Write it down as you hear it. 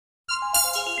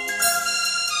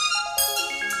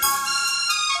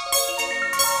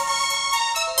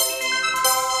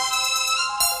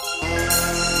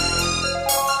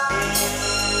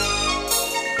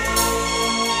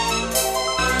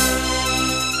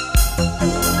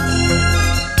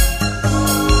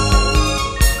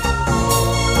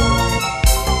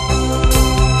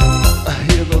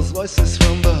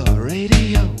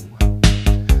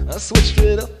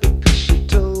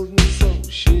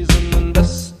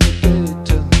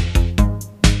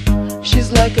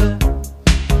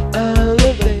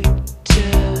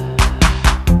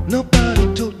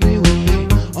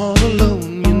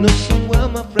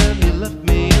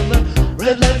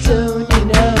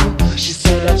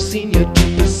seen your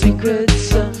deepest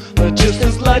secrets, but just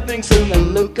as lightning's in the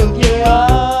look of your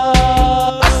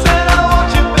eyes. I said I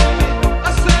want you, baby.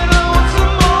 I said I want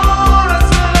some more. I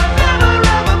said I never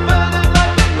ever felt it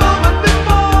like this moment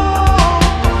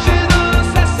before. She's an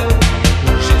assassin.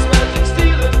 She's magic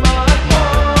stealing my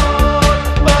heart,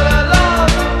 but I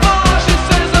love her more. She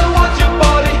says I want your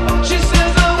body. She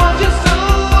says I want your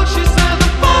soul. She says the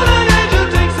fallen angel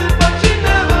takes it, but she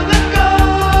never let go.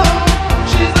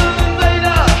 She's an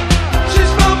invader.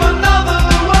 She's from another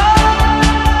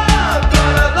world,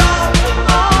 but I love her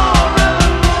more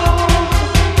and more.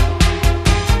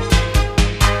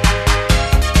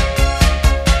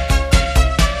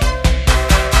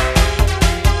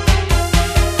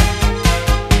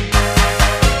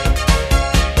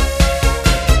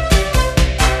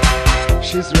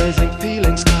 She's raising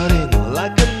feelings, cutting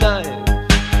like a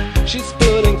knife. She's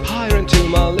putting fire into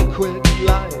my liquid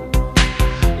life.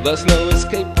 There's no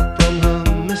escape from her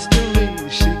mystery.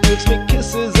 She gives me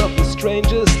kisses of